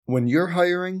When you're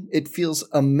hiring, it feels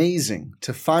amazing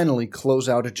to finally close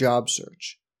out a job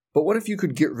search. But what if you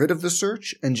could get rid of the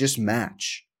search and just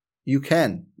match? You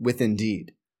can with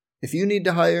Indeed. If you need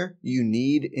to hire, you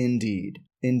need Indeed.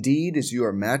 Indeed is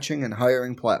your matching and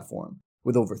hiring platform.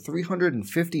 With over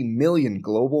 350 million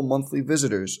global monthly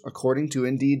visitors, according to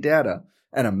Indeed data,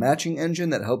 and a matching engine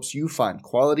that helps you find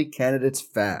quality candidates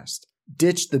fast.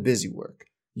 Ditch the busy work.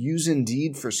 Use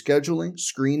Indeed for scheduling,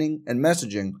 screening, and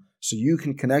messaging so you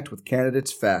can connect with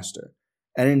candidates faster.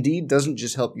 And Indeed doesn't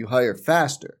just help you hire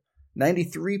faster.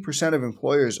 93% of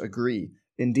employers agree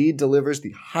Indeed delivers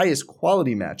the highest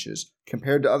quality matches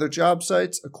compared to other job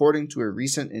sites, according to a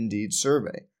recent Indeed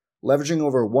survey. Leveraging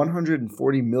over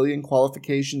 140 million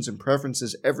qualifications and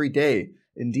preferences every day,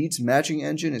 Indeed's matching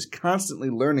engine is constantly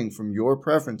learning from your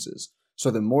preferences, so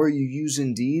the more you use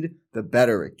Indeed, the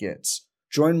better it gets.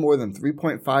 Join more than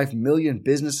 3.5 million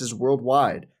businesses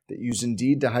worldwide that use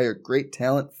Indeed to hire great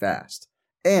talent fast.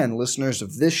 And listeners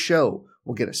of this show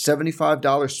will get a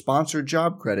 $75 sponsored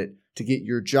job credit to get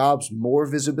your jobs more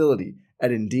visibility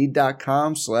at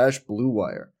Indeed.com/Blue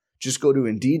Wire. Just go to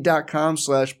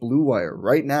Indeed.com/Blue Wire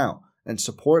right now and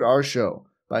support our show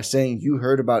by saying you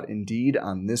heard about Indeed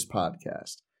on this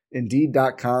podcast.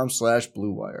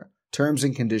 Indeed.com/Blue Wire. Terms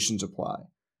and conditions apply.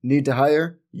 Need to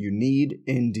hire? You need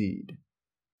Indeed.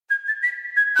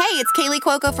 Hey, it's Kaylee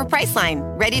Cuoco for Priceline.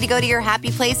 Ready to go to your happy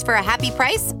place for a happy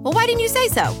price? Well, why didn't you say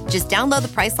so? Just download the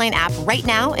Priceline app right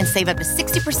now and save up to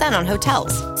 60% on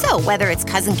hotels. So whether it's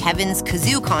Cousin Kevin's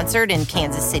Kazoo Concert in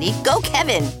Kansas City, go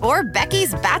Kevin, or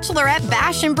Becky's Bachelorette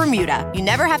Bash in Bermuda, you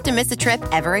never have to miss a trip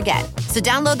ever again. So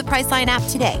download the Priceline app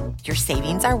today. Your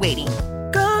savings are waiting.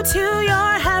 Go to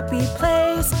your happy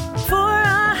place for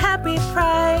a happy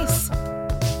price.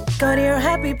 Go to your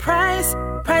happy price,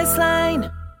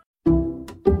 Priceline.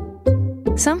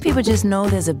 Some people just know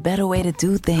there's a better way to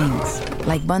do things,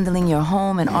 like bundling your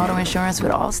home and auto insurance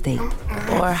with Allstate,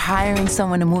 or hiring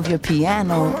someone to move your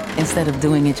piano instead of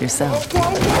doing it yourself.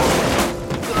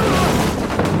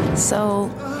 So,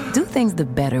 do things the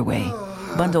better way.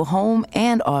 Bundle home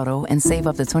and auto and save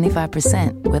up to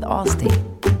 25% with Allstate.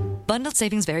 Bundled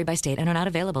savings vary by state and are not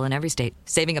available in every state.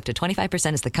 Saving up to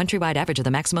 25% is the countrywide average of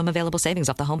the maximum available savings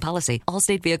off the home policy.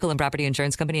 Allstate Vehicle and Property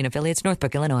Insurance Company and affiliates,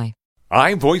 Northbrook, Illinois.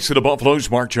 I'm voice of the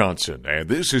Buffaloes, Mark Johnson, and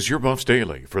this is your Buffs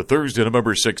Daily for Thursday,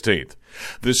 November 16th.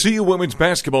 The CU women's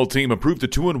basketball team improved to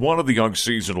 2-1 of the young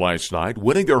season last night,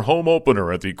 winning their home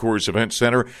opener at the Coors Event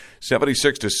Center,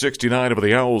 76-69 over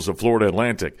the Owls of Florida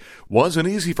Atlantic. Wasn't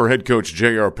easy for head coach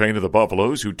J.R. Payne of the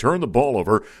Buffaloes, who turned the ball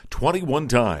over 21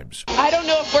 times. I don't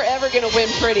know if we're ever going to win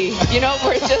pretty. You know,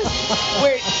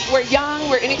 we're young,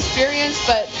 we're inexperienced,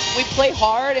 but we play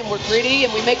hard and we're gritty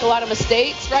and we make a lot of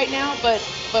mistakes right now, but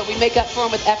we make up for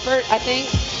them with effort, I think.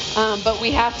 But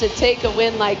we have to take a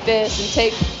win like this and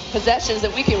take possessions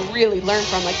that we can really learn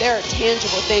from. Like, there are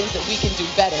tangible things that we can do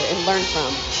better and learn from.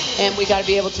 And we got to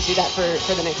be able to do that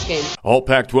for the next game. All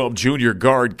Pac-12 junior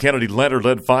guard Kennedy Leonard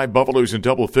led 5 Buffaloes in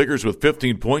double figures with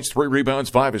 15 points, 3 rebounds,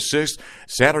 5 assists.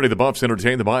 Saturday, the Buffs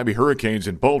entertained the Miami Hurricanes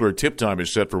in Boulder. Tip time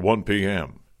is set for 1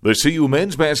 p.m. The CU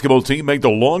men's basketball team made the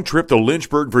long trip to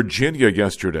Lynchburg, Virginia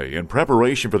yesterday in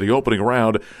preparation for the opening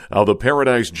round of the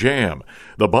Paradise Jam.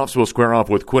 The Buffs will square off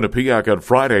with Quinnipiac on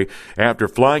Friday. After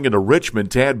flying into Richmond,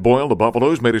 Tad Boyle, the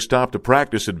Buffaloes, made a stop to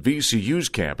practice at VCU's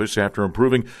campus after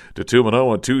improving to 2-0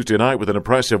 on Tuesday night with an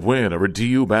impressive win over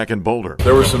DU back in Boulder.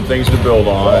 There were some things to build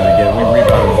on, and again, we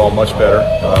rebounded the ball much better,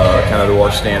 kind of to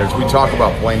our standards. We talk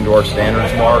about playing to our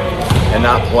standards, Mark, and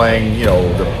not playing,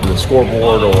 the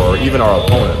scoreboard or even our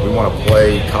opponent. We want to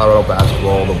play Colorado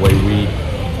basketball the way we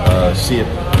see it,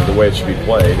 the way it should be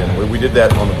played. And we did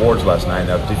that on the boards last night.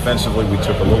 Now, defensively, we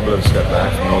took a little bit of a step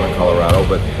back from Northern Colorado.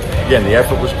 But, again, the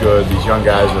effort was good. These young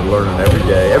guys are learning every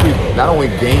day. Not only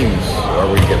games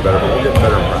are we getting better, but we're getting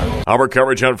better in practice. Our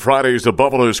coverage on Friday is the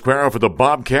Buffalo Square for the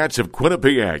Bobcats of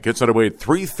Quinnipiac. It's underway at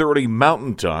 3:30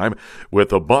 Mountain Time with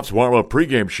the Buffs warm-up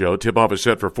pregame show. Tip-off is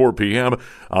set for 4 p.m.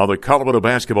 on the Colorado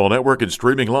Basketball Network and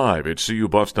streaming live at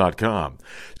CUBuffs.com.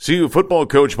 CU football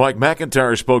coach Mike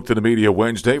McIntyre spoke to the media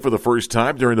Wednesday for the first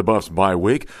time during the Buffs bye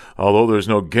week. Although there's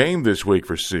no game this week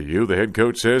for CU, the head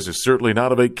coach says it's certainly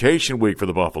not a vacation week for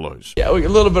the Buffaloes. Yeah, a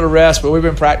little bit of rest, but we've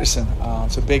been practicing.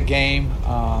 It's a big game.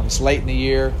 It's late in the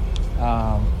year.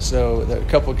 So there are a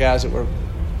couple of guys that were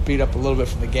beat up a little bit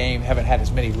from the game, haven't had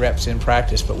as many reps in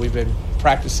practice, but we've been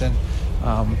practicing.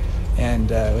 And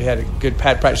we had a good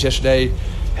pad practice yesterday,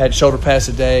 had shoulder pads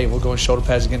today. We'll go in shoulder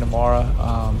pads again tomorrow,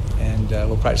 and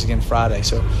we'll practice again Friday.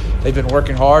 So they've been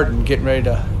working hard and getting ready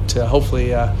to hopefully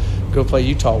go play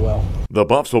Utah well. The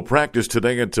Buffs will practice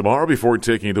today and tomorrow before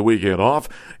taking the weekend off,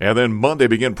 and then Monday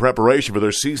begin preparation for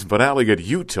their season finale at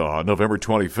Utah on November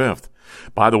 25th.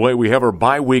 By the way, we have our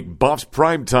bye-week Buffs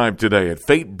primetime today at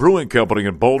Fate Brewing Company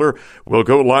in Boulder. We'll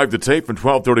go live to tape from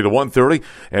 12:30 to 1:30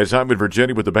 as I'm in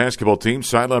Virginia with the basketball team.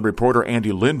 Sideline reporter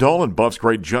Andy Lindahl and Buffs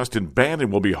great Justin Bandon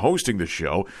will be hosting the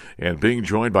show and being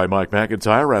joined by Mike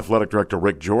McIntyre, athletic director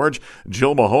Rick George,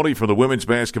 Jill Mahoney from the women's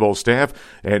basketball staff,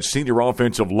 and senior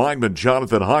offensive lineman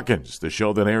Jonathan Hawkins. The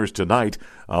show then airs tonight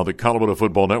on the Colorado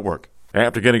Football Network.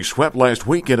 After getting swept last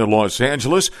weekend in Los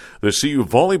Angeles, the CU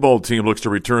volleyball team looks to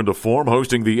return to form,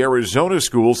 hosting the Arizona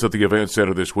schools at the event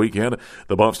center this weekend.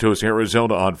 The Buffs host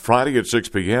Arizona on Friday at 6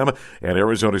 p.m. and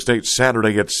Arizona State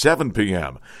Saturday at 7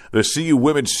 p.m. The CU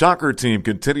women's soccer team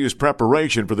continues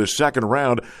preparation for the second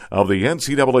round of the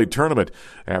NCAA tournament.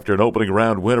 After an opening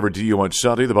round win over DU on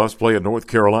Sunday, the Buffs play at North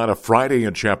Carolina Friday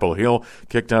in Chapel Hill.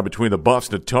 Kickdown between the Buffs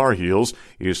and the Tar Heels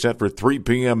is set for 3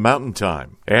 p.m. Mountain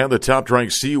Time. And the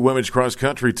top-ranked CU women's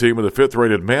cross-country team of the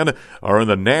fifth-rated men are in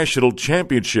the national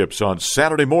championships on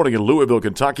Saturday morning in Louisville,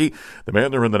 Kentucky. The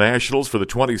men are in the nationals for the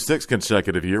 26th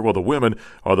consecutive year, while the women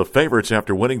are the favorites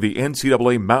after winning the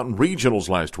NCAA Mountain Regionals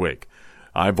last week.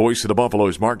 I'm voice of the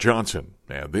Buffaloes, Mark Johnson,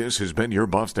 and this has been your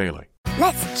Buffs Daily.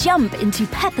 Let's jump into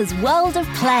Peppa's world of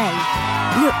play.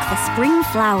 Look for spring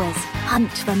flowers,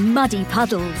 hunt for muddy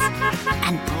puddles,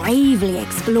 and bravely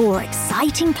explore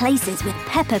exciting places with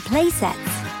Peppa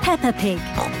playsets. Peppa Pig,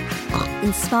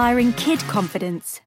 inspiring kid confidence.